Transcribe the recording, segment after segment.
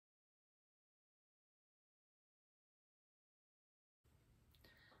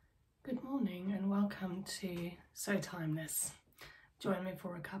Good morning and welcome to So Timeless. Join me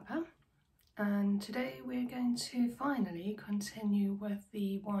for a cuppa, and today we're going to finally continue with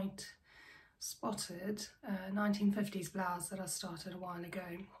the white spotted 1950s blouse that I started a while ago.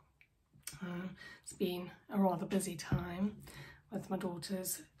 It's been a rather busy time with my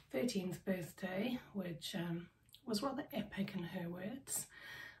daughter's 13th birthday, which was rather epic in her words,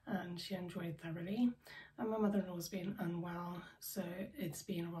 and she enjoyed thoroughly. And my mother-in-law's been unwell, so it's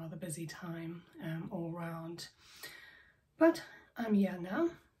been a rather busy time all round. But I'm here now,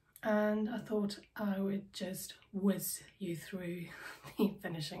 and I thought I would just whiz you through the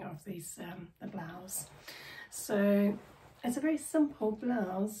finishing of these the blouse. So it's a very simple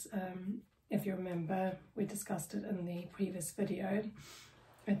blouse. If you remember, we discussed it in the previous video.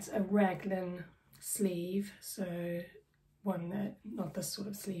 It's a raglan sleeve, so one that, not this sort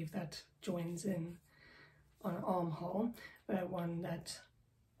of sleeve that joins in on an armhole, but one that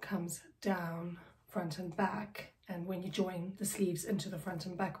comes down front and back, and when you join the sleeves into the front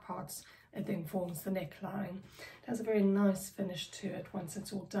and back parts, it then forms the neckline. It has a very nice finish to it once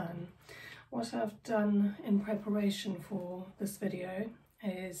it's all done. What I've done in preparation for this video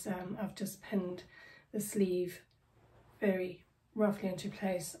is I've just pinned the sleeve very roughly into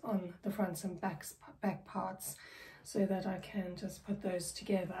place on the front and back parts, so that I can just put those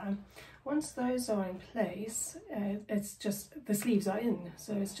together. Once those are in place, it's just, the sleeves are in,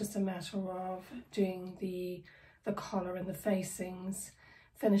 so it's just a matter of doing the collar and the facings,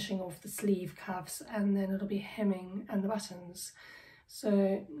 finishing off the sleeve cuffs, and then it'll be hemming and the buttons.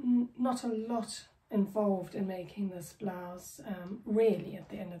 So not a lot involved in making this blouse, really, at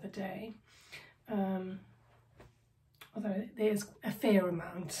the end of the day. Although there's a fair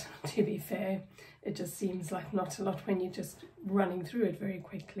amount, to be fair. It just seems like not a lot when you're just running through it very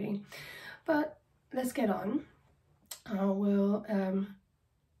quickly. But let's get on. I will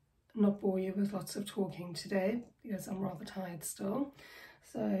not bore you with lots of talking today because I'm rather tired still.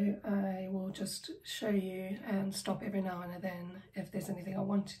 So I will just show you and stop every now and then if there's anything I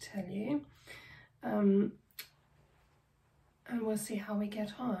want to tell you. And we'll see how we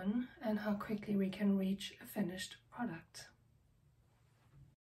get on and how quickly we can reach a finished product.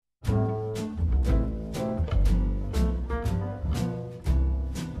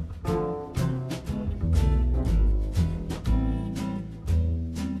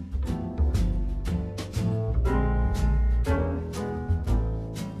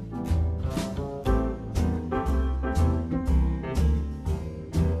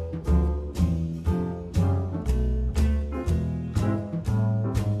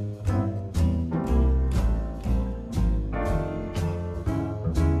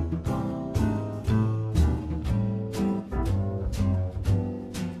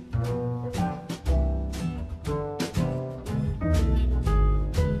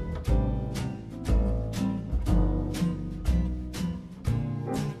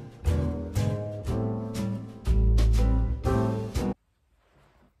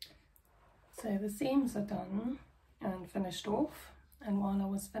 So the seams are done and finished off, and while I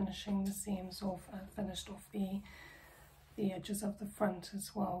was finishing the seams off, I finished off the edges of the front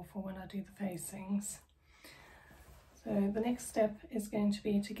as well for when I do the facings. So the next step is going to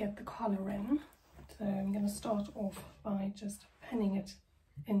be to get the collar in. So I'm going to start off by just pinning it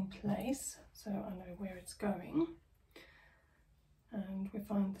in place so I know where it's going, and we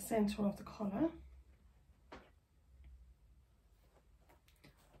find the center of the collar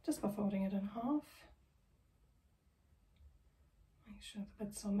just by folding it in half. Make sure the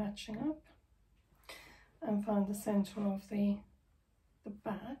bits are matching up, and find the center of the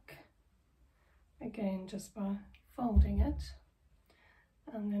back, again just by folding it,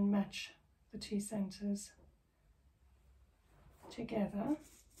 and then match the two centers together,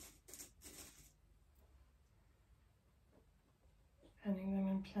 pinning them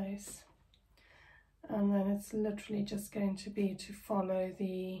in place. And then it's literally just going to be to follow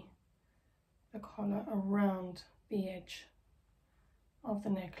the collar around the edge of the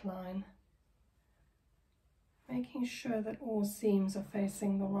neckline, making sure that all seams are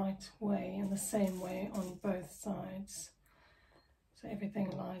facing the right way and the same way on both sides, so everything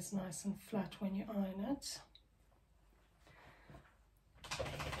lies nice and flat when you iron it.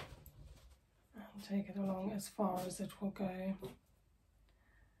 And take it along as far as it will go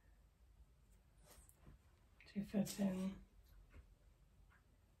to fit in.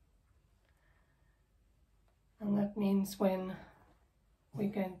 And that means when we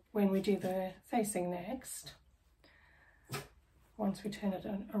do the facing next, once we turn it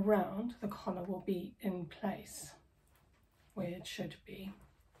around, the collar will be in place where it should be.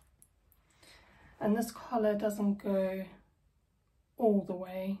 And this collar doesn't go all the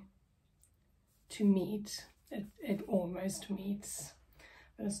way to meet. It almost meets,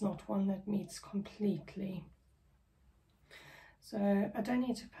 but it's not one that meets completely. So I don't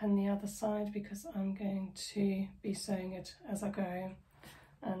need to pin the other side because I'm going to be sewing it as I go,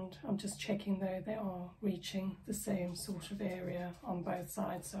 and I'm just checking though they are reaching the same sort of area on both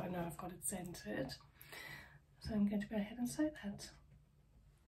sides, so I know I've got it centered. So I'm going to go ahead and sew that.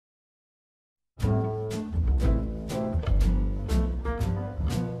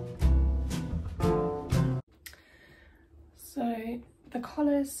 So the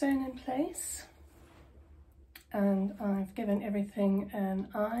collar is sewn in place, and I've given everything an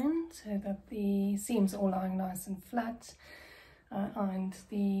iron so that the seams are all lying nice and flat. I ironed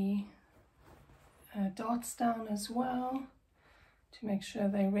the darts down as well to make sure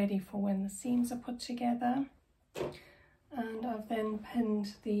they're ready for when the seams are put together. And I've then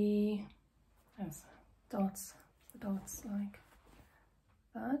pinned the darts like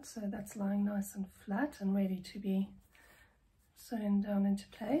that, so that's lying nice and flat and ready to be sewn down into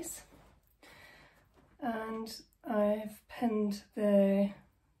place. And I've pinned the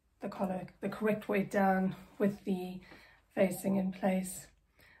collar the correct way down with the facing in place,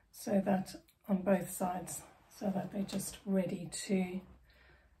 so that on both sides, so that they're just ready to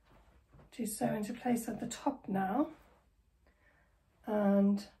sew into place at the top now.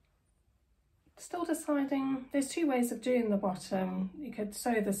 And still deciding, there's two ways of doing the bottom. You could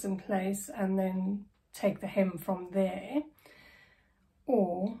sew this in place and then take the hem from there,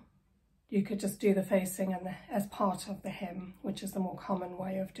 or you could just do the facing and as part of the hem, which is the more common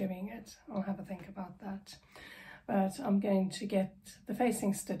way of doing it. I'll have a think about that. But I'm going to get the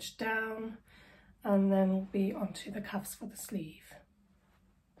facing stitched down, and then we'll be onto the cuffs for the sleeve.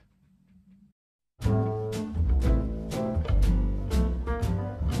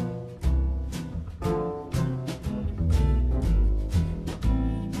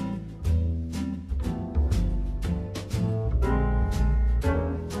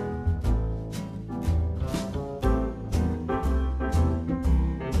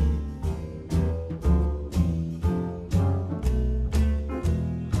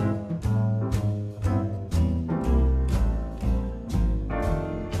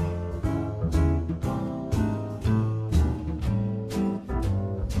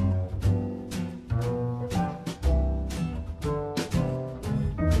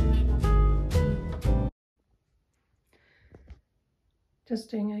 Just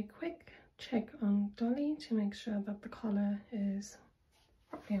doing a quick check on Dolly to make sure that the collar is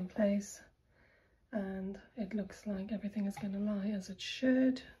properly in place, and it looks like everything is going to lie as it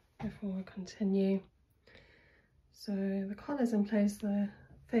should before we continue. So the collar's in place, the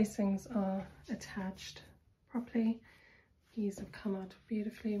facings are attached properly. These have come out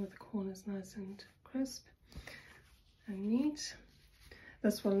beautifully with the corners nice and crisp and neat.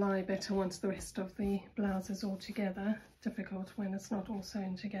 This will lie better once the rest of the blouse is all together. Difficult when it's not all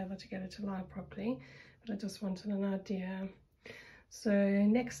sewn together to get it to lie properly, but I just wanted an idea. So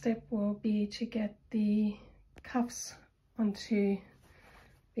next step will be to get the cuffs onto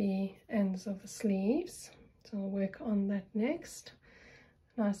the ends of the sleeves. So I'll work on that next.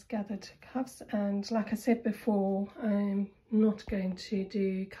 Nice gathered cuffs, and like I said before, I'm not going to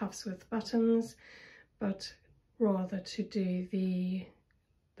do cuffs with buttons, but rather to do the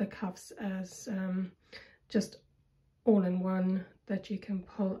cuffs as just all in one, that you can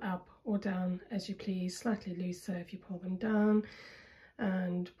pull up or down as you please, slightly looser if you pull them down,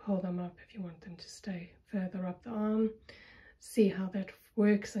 and pull them up if you want them to stay further up the arm. See how that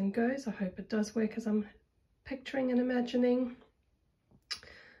works and goes. I hope it does work as I'm picturing and imagining,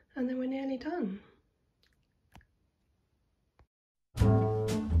 and then we're nearly done.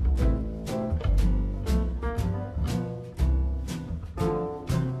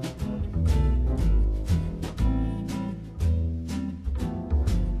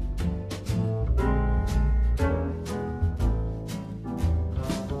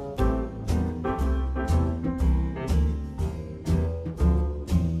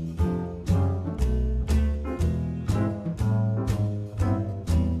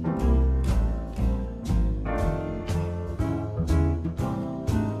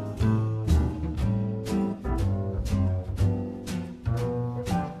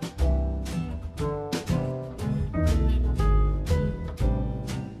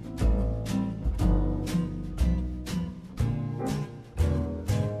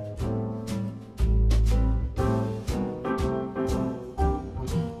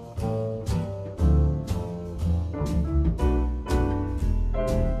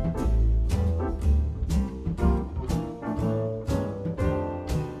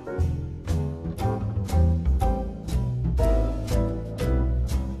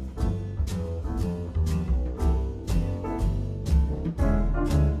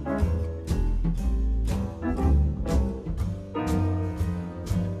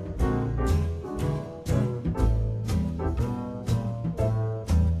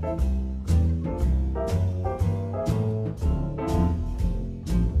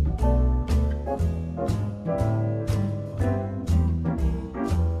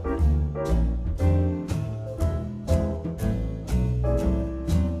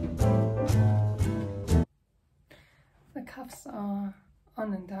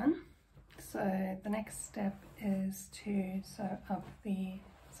 on and done. So the next step is to sew up the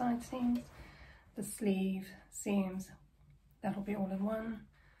side seams, the sleeve seams, that'll be all in one,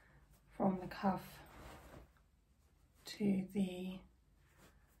 from the cuff to the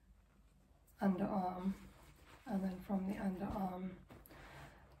underarm, and then from the underarm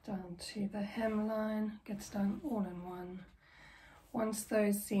down to the hemline, gets done all in one. Once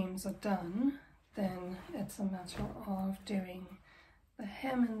those seams are done, then it's a matter of doing the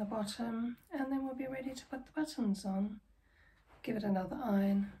hem in the bottom, and then we'll be ready to put the buttons on. Give it another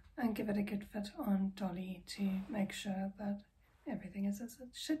iron and give it a good fit on dolly to make sure that everything is as it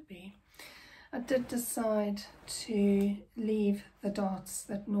should be. I did decide to leave the dots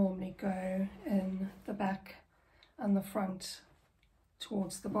that normally go in the back and the front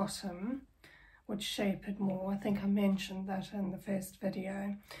towards the bottom, which shape it more. I think I mentioned that in the first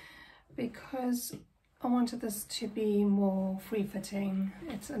video, because I wanted this to be more free-fitting.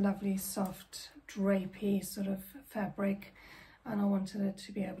 It's a lovely soft drapey sort of fabric, and I wanted it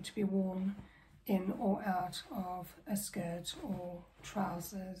to be able to be worn in or out of a skirt or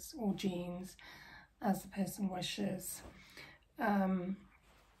trousers or jeans, as the person wishes.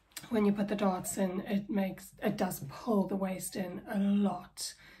 When you put the darts in, it does pull the waist in a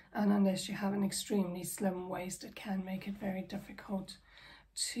lot, and unless you have an extremely slim waist, it can make it very difficult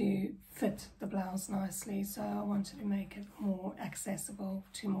to fit the blouse nicely. So I wanted to make it more accessible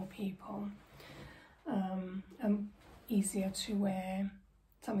to more people, and easier to wear,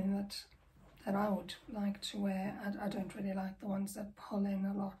 something that I would like to wear. I don't really like the ones that pull in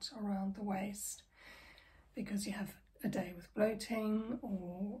a lot around the waist, because you have a day with bloating,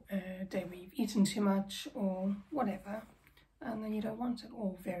 or a day where you've eaten too much or whatever, and then you don't want it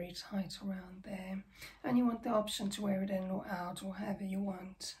all very tight around there, and you want the option to wear it in or out or however you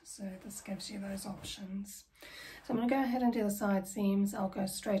want. So this gives you those options. So I'm going to go ahead and do the side seams. I'll go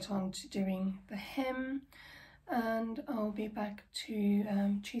straight on to doing the hem, and I'll be back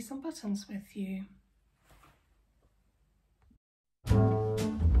to choose some buttons with you.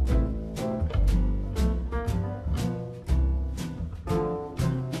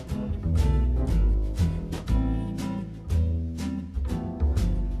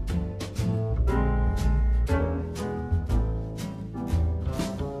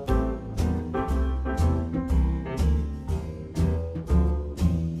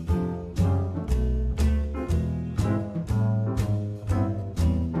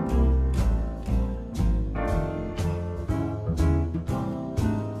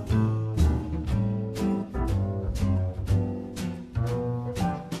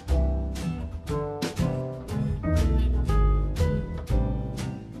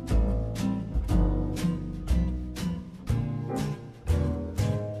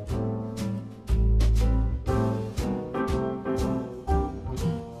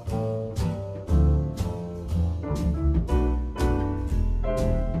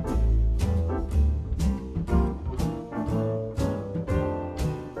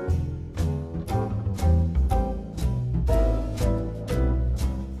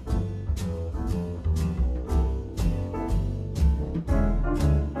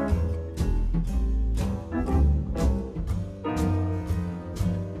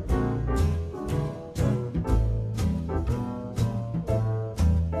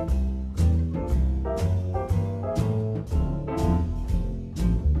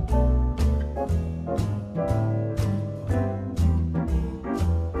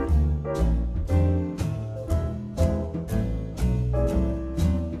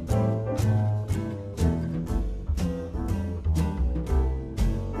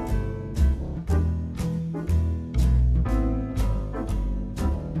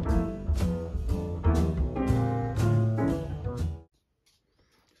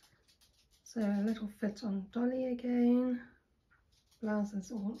 So a little fit on dolly again. Blouse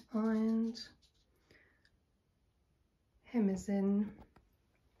is all ironed. Hem is in.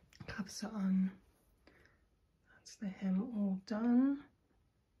 Cuffs are on. That's the hem all done.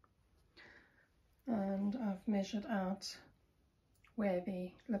 And I've measured out where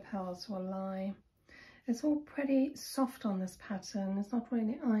the lapels will lie. It's all pretty soft on this pattern. It's not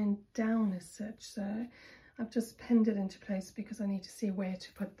really ironed down as such, so I've just pinned it into place because I need to see where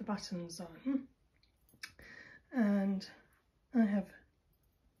to put the buttons on. And I have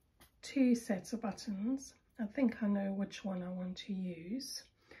 2 sets of buttons. I think I know which one I want to use,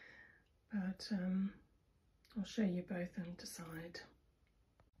 but I'll show you both and decide.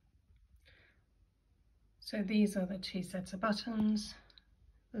 So these are the 2 sets of buttons.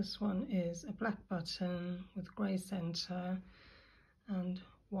 This one is a black button with grey centre and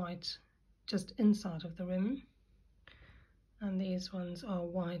white just inside of the rim, and these ones are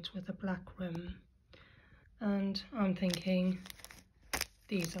white with a black rim, and I'm thinking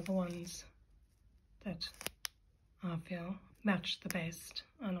these are the ones that I feel match the best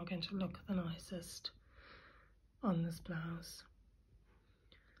and are going to look the nicest on this blouse.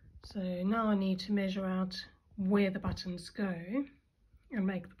 So now I need to measure out where the buttons go and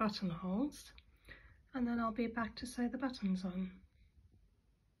make the buttonholes, and then I'll be back to sew the buttons on.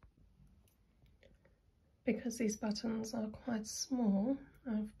 Because these buttons are quite small,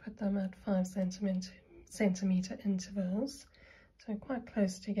 I've put them at 5 centimeter intervals, so quite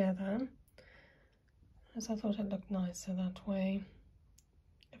close together, as I thought it looked nicer that way.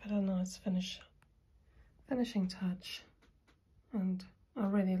 Give it a nice finishing touch, and I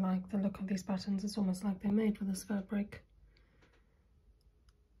really like the look of these buttons. It's almost like they're made with this fabric.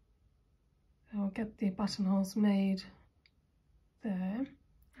 I'll get the buttonholes made there,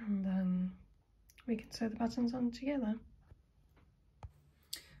 and then we can sew the buttons on together.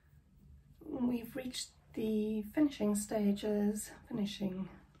 We've reached the finishing stages, finishing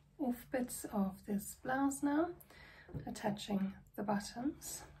off bits of this blouse now, attaching the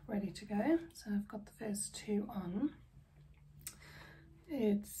buttons, ready to go. So I've got the first 2 on.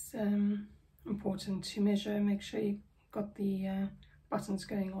 It's important to measure, make sure you've got the buttons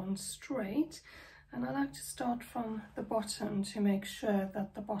going on straight, and I like to start from the bottom to make sure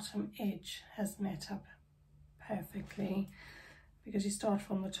that the bottom edge has met up perfectly, because you start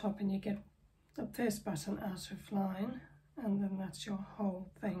from the top and you get the first button out of line, and then that's your whole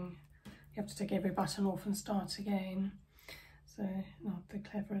thing. You have to take every button off and start again, so not the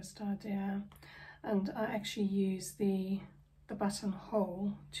cleverest idea. And I actually use the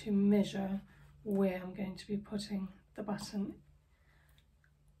buttonhole to measure where I'm going to be putting the button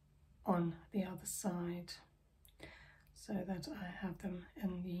on the other side, so that I have them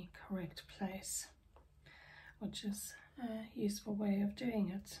in the correct place, which is a useful way of doing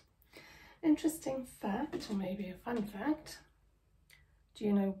it. Interesting fact, or maybe a fun fact, do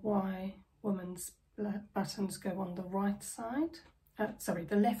you know why women's buttons go on the right side,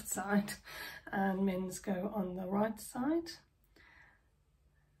 the left side, and men's go on the right side?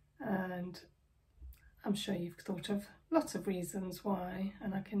 And I'm sure you've thought of lots of reasons why,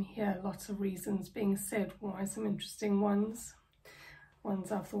 and I can hear lots of reasons being said why, some interesting ones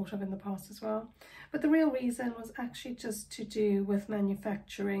I've thought of in the past as well. But the real reason was actually just to do with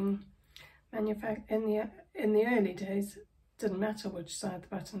manufacturing. In the early days, it didn't matter which side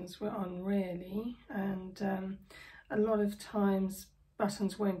the buttons were on really, and a lot of times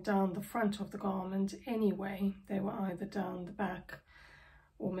buttons weren't down the front of the garment anyway. They were either down the back,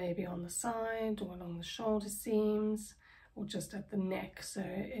 or maybe on the side, or along the shoulder seams, or just at the neck, so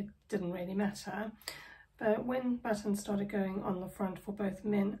it didn't really matter. But when buttons started going on the front for both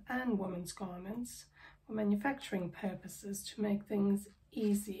men and women's garments, for manufacturing purposes, to make things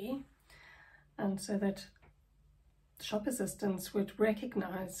easy, and so that shop assistants would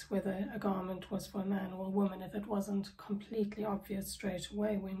recognize whether a garment was for a man or a woman if it wasn't completely obvious straight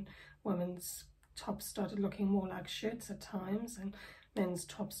away, when women's tops started looking more like shirts at times, and men's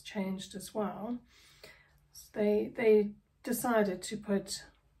tops changed as well. So they decided to put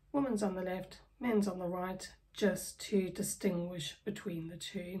women's on the left, men's on the right, just to distinguish between the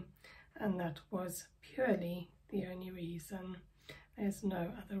two, and that was purely the only reason. There's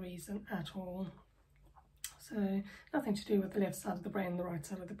no other reason at all. So nothing to do with the left side of the brain, the right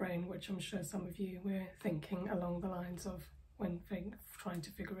side of the brain, which I'm sure some of you were thinking along the lines of when trying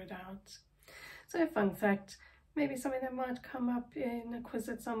to figure it out. So fun fact, maybe something that might come up in a quiz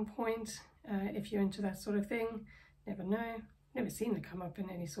at some point, if you're into that sort of thing. Never know. Never seen it come up in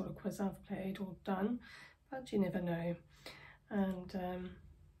any sort of quiz I've played or done, but you never know. And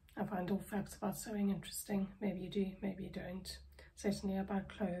I find all facts about sewing interesting. Maybe you do, maybe you don't. Certainly about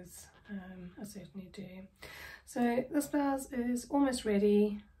clothes, I certainly do. So this blouse is almost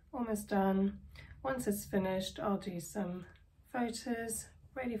ready, almost done. Once it's finished, I'll do some photos,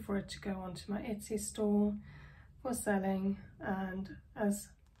 ready for it to go onto my Etsy store for selling, and as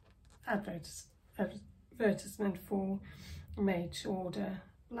advertisement for made to order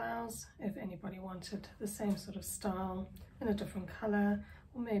blouse, if anybody wanted the same sort of style in a different color,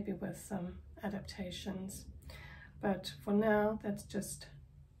 or maybe with some adaptations. But for now, that's just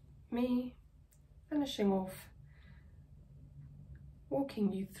me finishing off,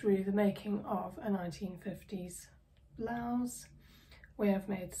 walking you through the making of a 1950s blouse, where I've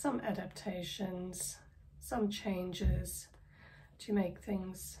made some adaptations, some changes to make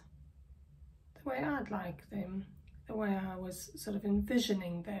things the way I'd like them, the way I was sort of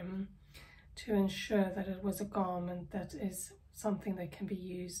envisioning them, to ensure that it was a garment that is something that can be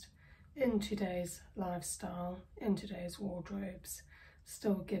used in today's lifestyle, in today's wardrobes,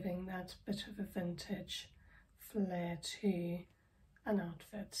 still giving that bit of a vintage flair to an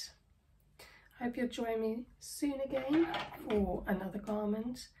outfit. I hope you'll join me soon again for another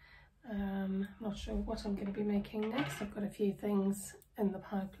garment. Not sure what I'm going to be making next. I've got a few things in the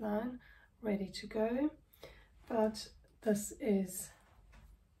pipeline ready to go, but this is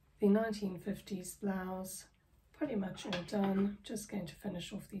the 1950s blouse, pretty much all done. Just going to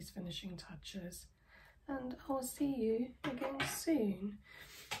finish off these finishing touches, and I'll see you again soon.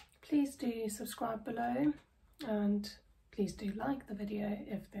 Please do subscribe below, and please do like the video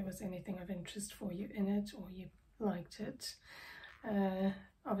if there was anything of interest for you in it or you liked it.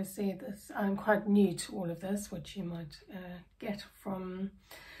 Obviously I'm quite new to all of this, which you might get from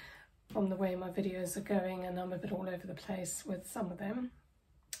the way my videos are going, and I'm a bit all over the place with some of them,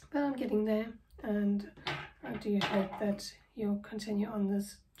 but I'm getting there, and I do hope that you'll continue on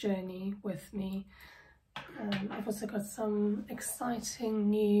this journey with me. I've also got some exciting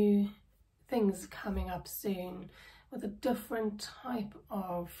new things coming up soon with a different type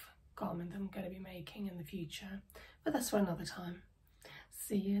of garment I'm going to be making in the future, but that's for another time.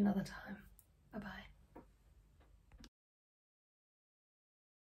 See you another time. Bye bye.